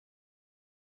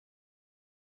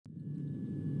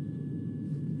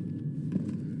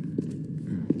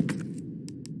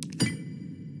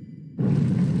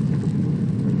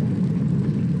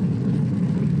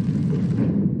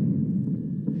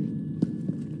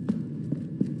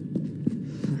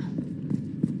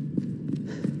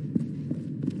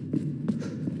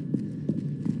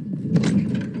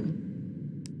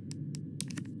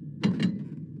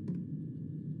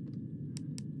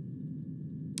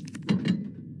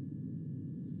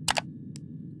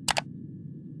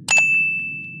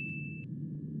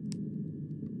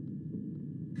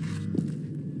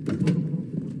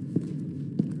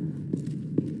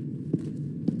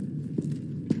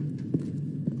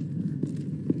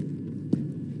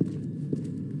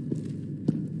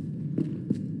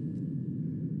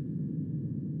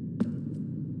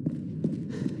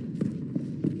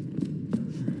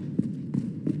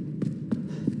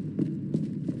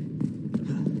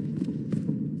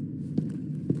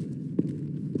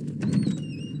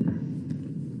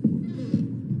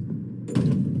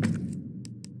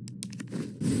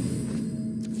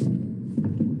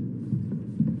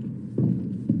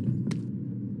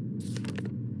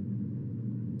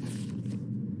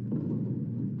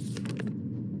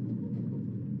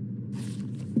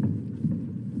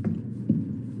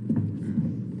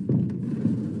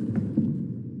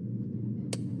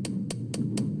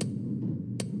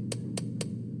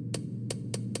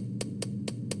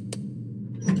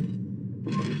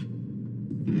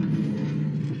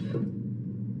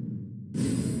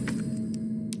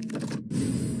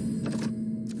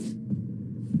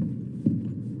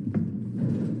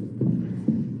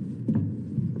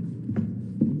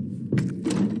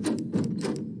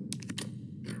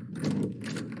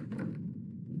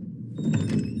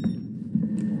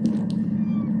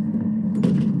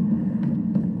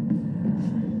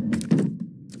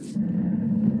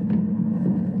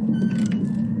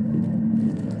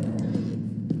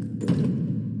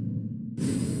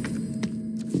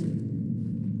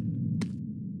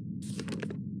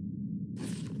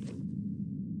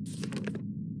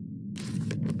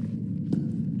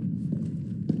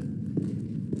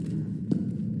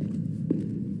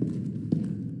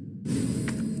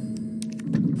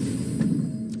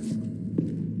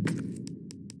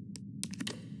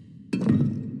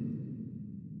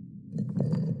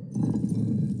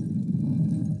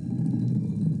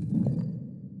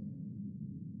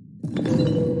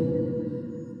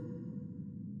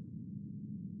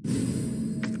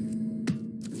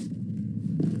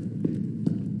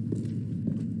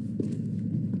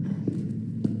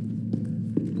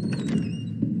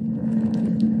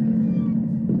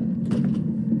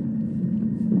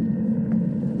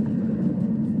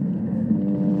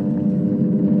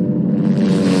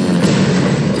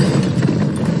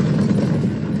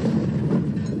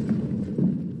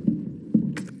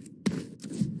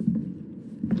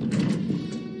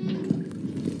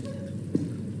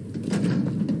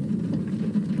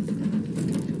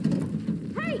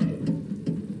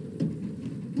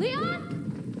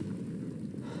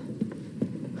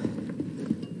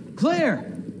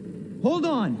Claire! Hold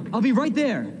on! I'll be right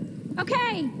there!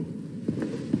 Okay!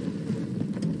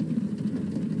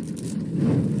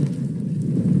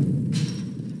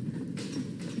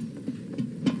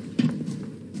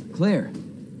 Claire!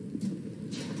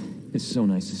 It's so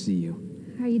nice to see you.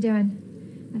 How are you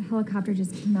doing? That helicopter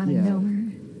just came out of nowhere.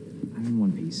 I'm in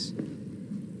one piece.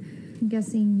 I'm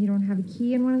guessing you don't have a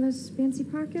key in one of those fancy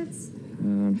pockets?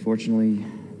 Unfortunately,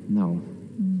 no.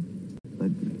 But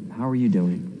how are you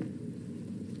doing?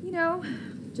 You know,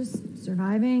 just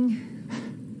surviving.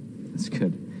 That's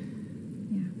good.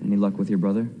 Yeah. Any luck with your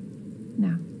brother?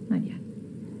 No, not yet.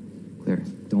 Claire,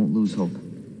 don't lose hope.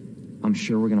 I'm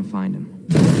sure we're gonna find him.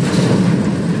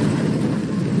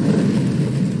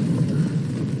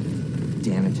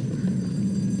 Damn it.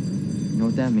 You know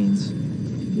what that means?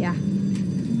 Yeah.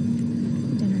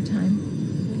 Dinner time.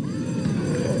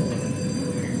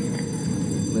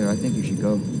 Claire, I think you should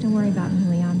go. Don't worry about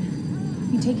me, Leon.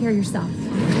 You take care of yourself.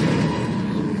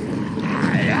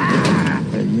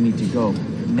 Claire, you need to go.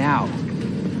 Now!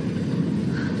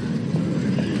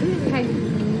 Okay,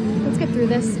 let's get through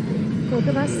this. Both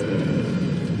of us.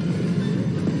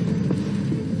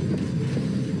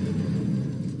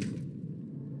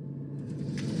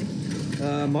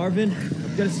 Marvin,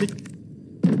 I've got a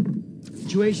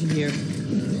situation here.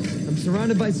 I'm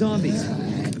surrounded by zombies.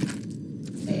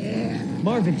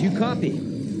 Marvin, do you copy?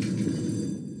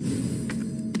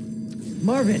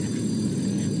 Marvin!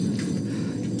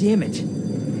 Damn it.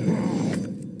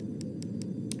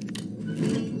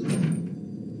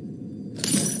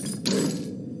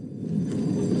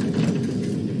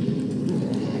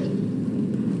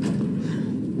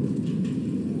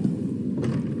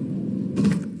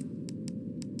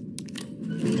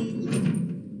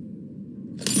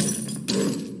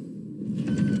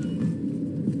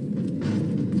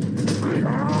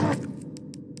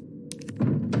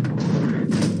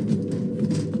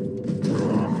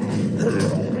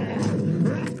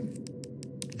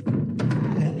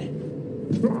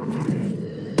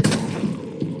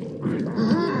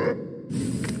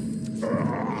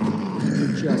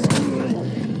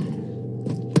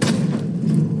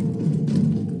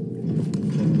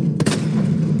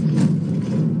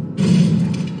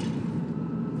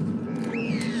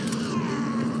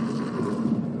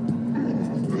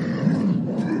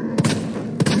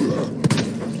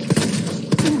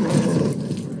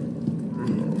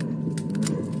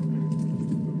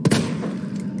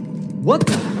 What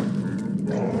the?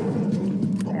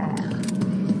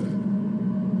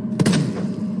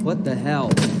 What the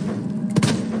hell?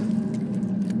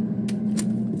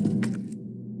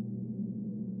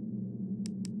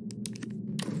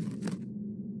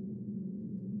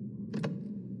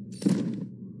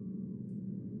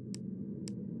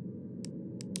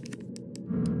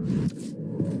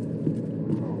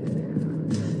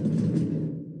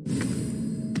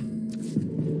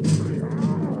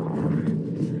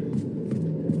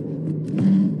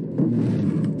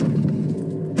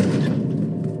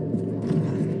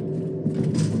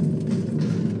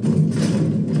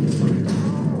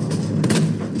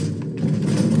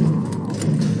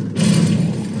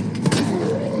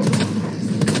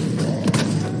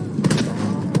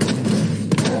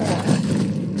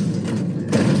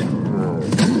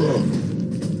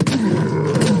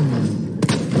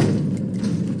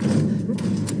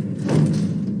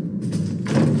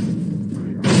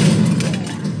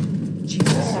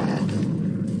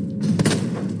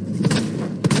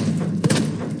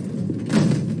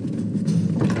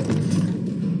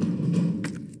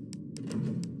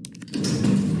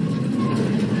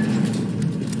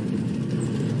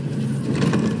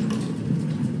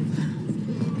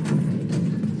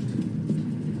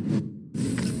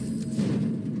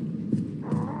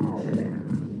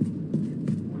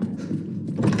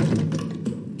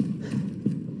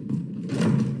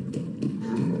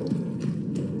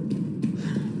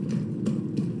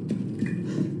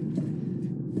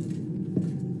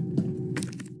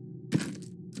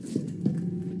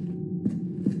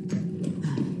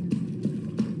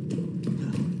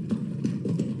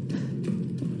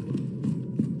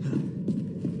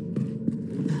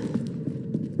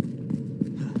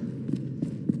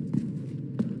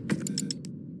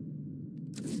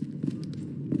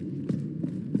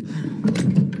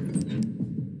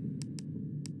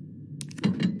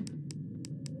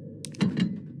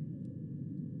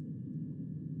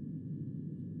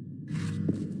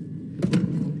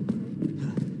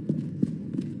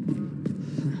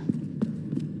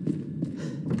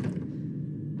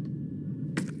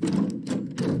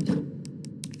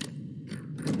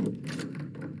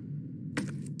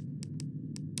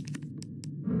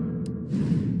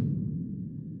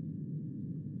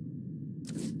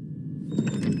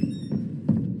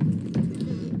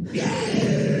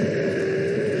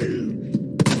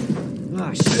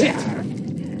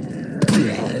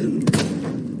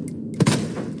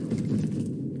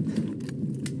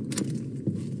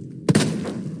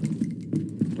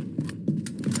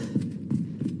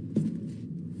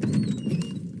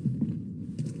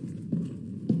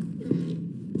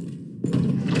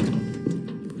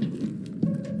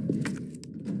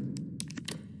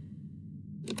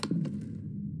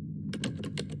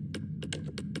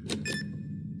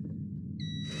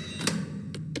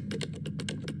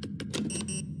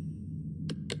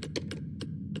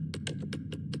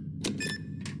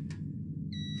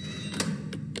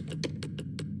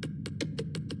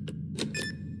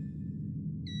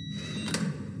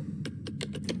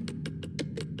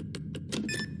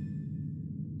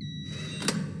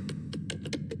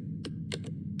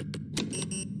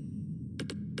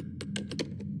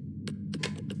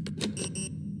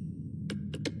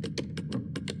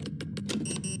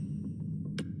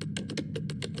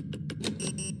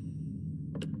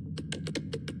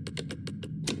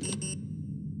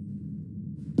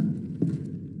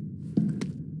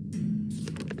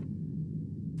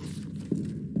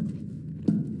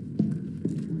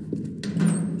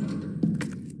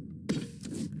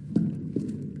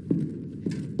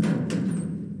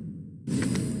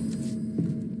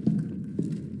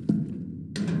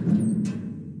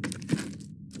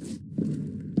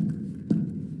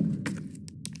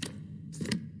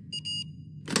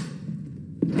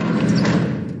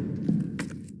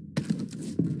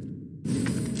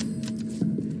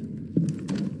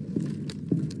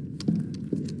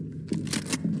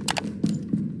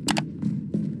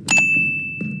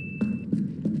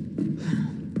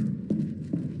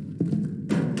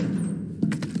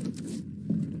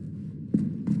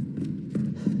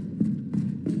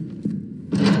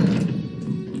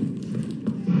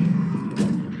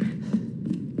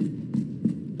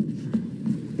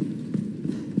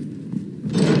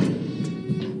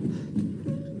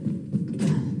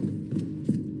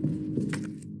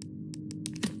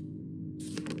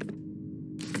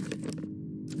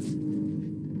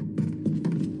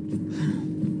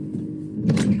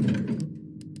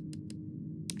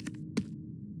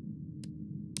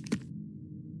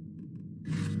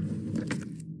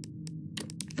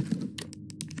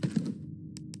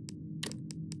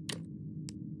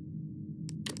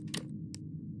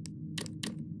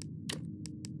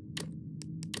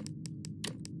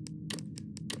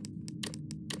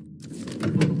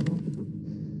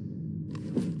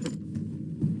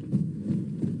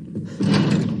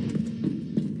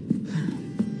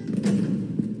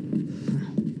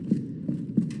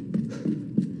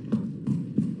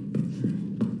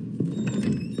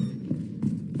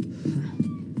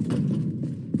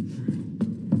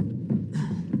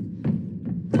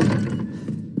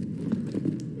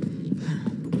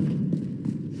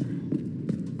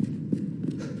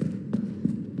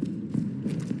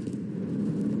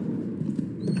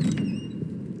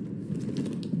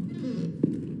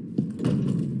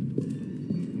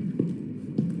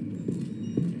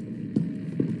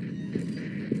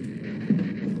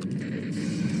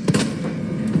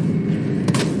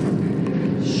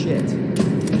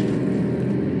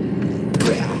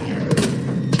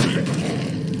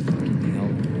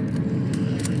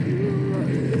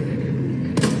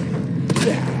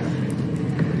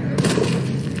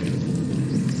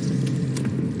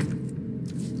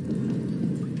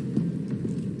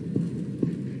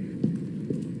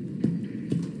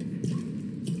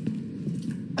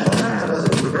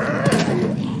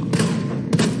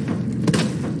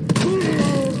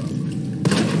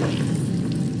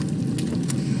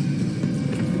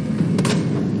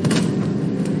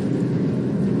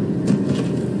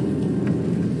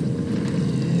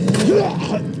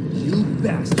 You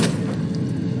bastard.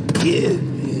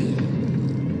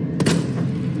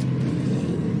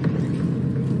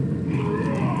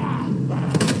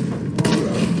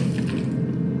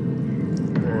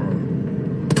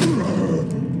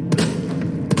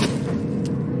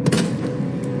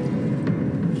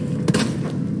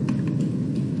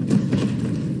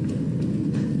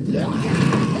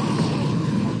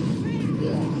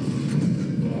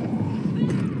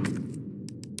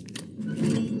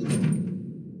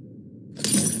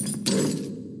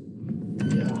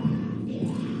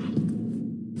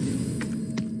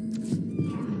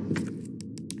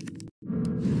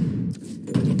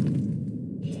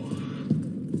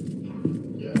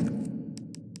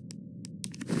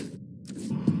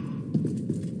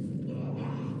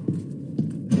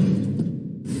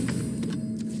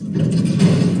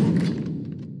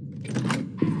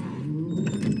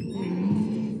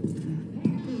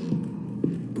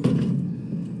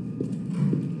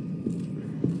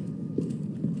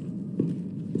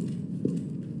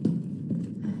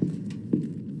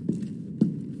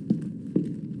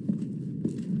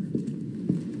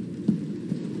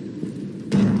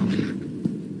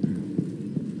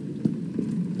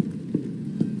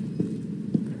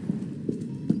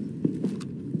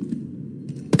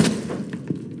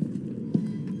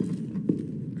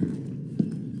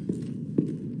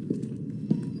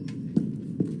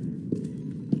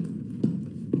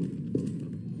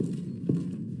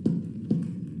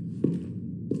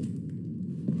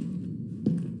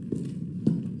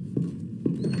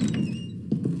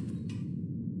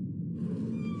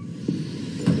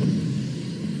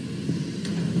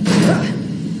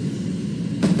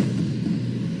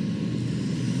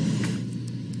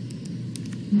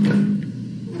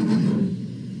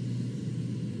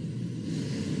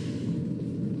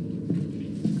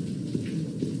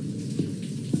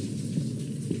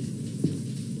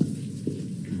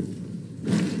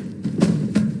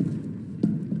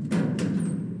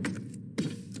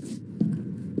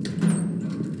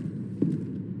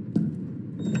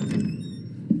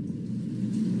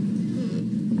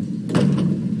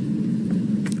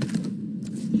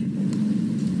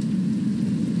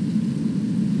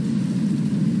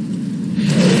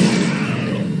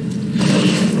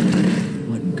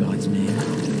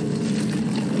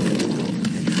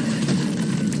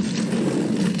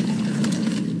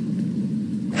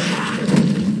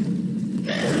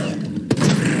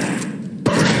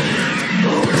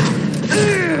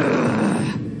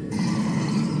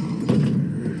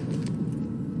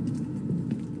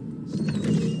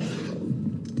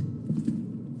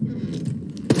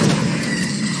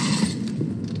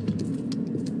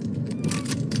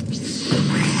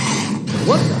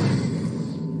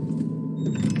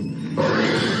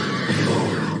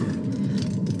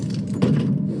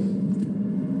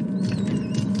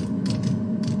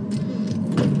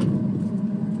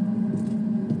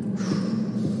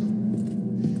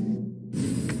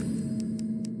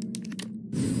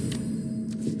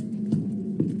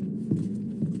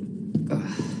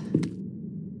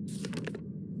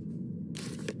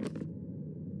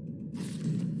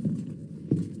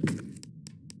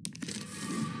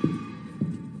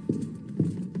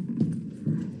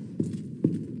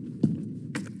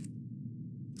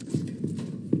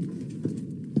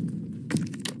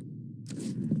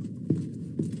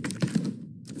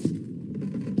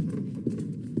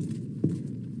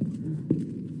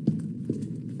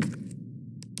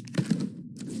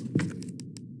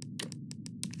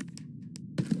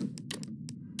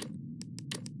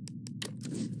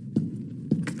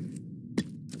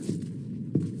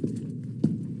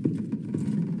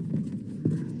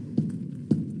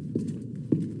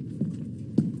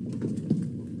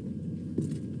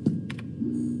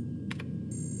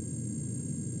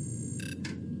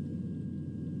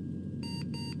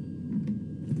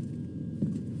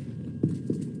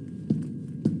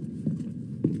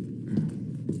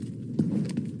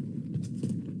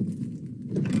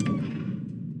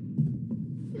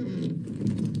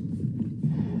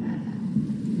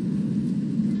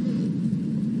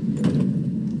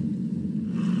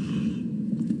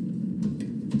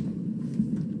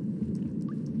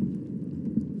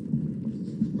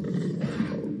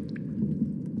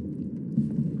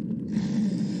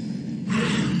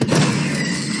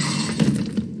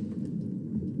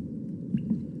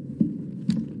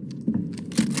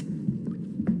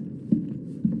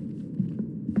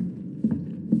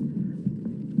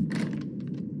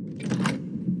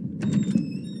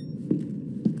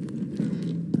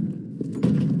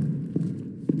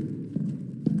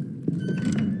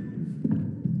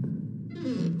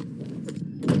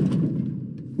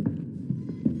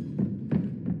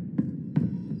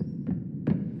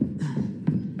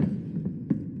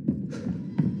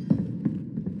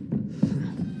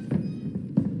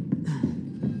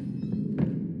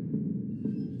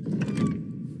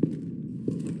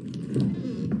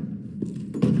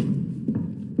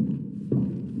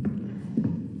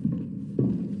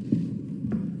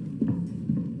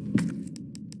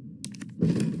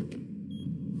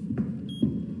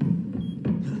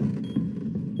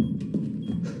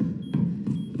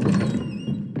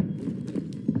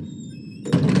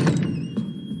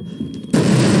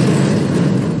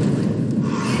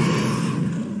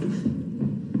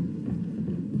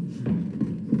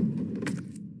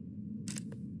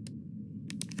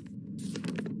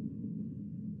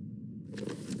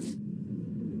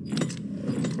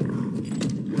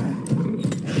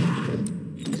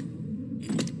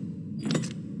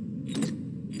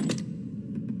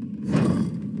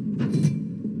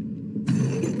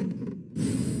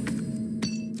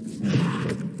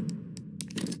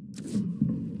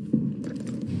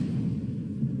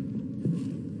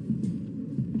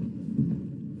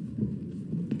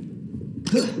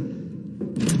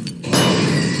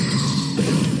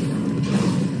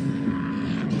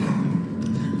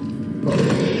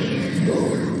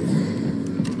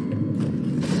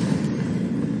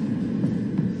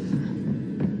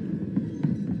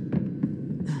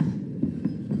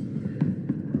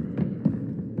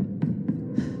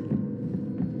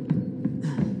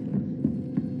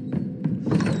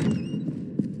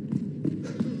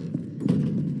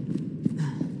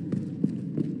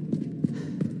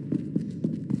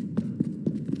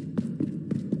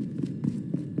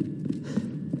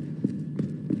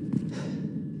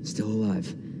 still alive.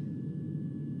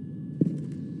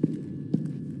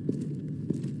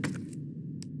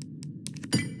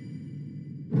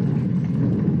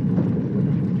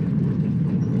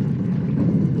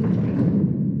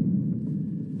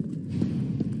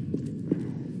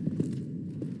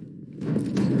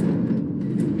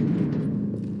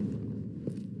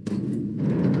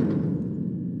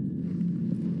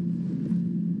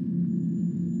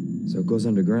 So it goes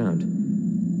underground.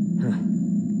 Huh.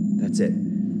 That's it.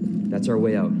 That's our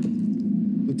way out.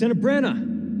 Lieutenant Branna!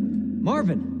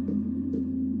 Marvin!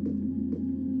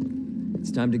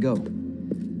 It's time to go.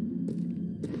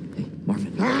 Hey,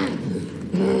 Marvin.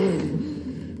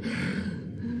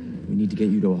 We need to get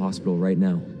you to a hospital right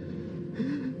now.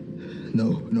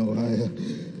 No,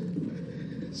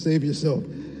 save yourself.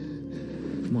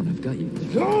 Come on, I've got you.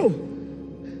 Go!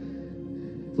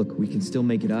 Look, we can still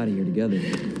make it out of here together.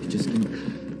 Just keep...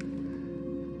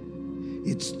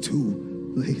 It's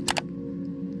too late.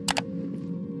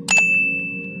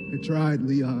 I tried,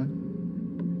 Leon.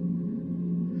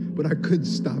 But I couldn't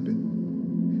stop it.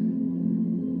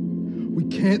 We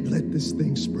can't let this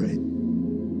thing spread.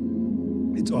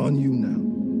 It's on you now.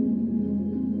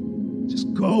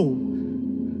 Just go.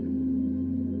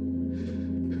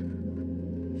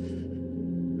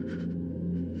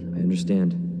 I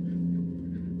understand.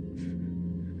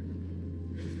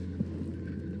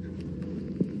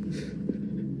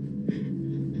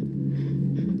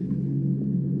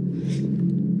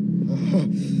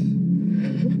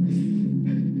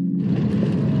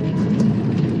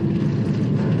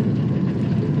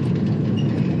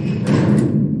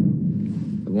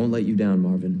 I won't let you down,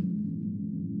 Marvin.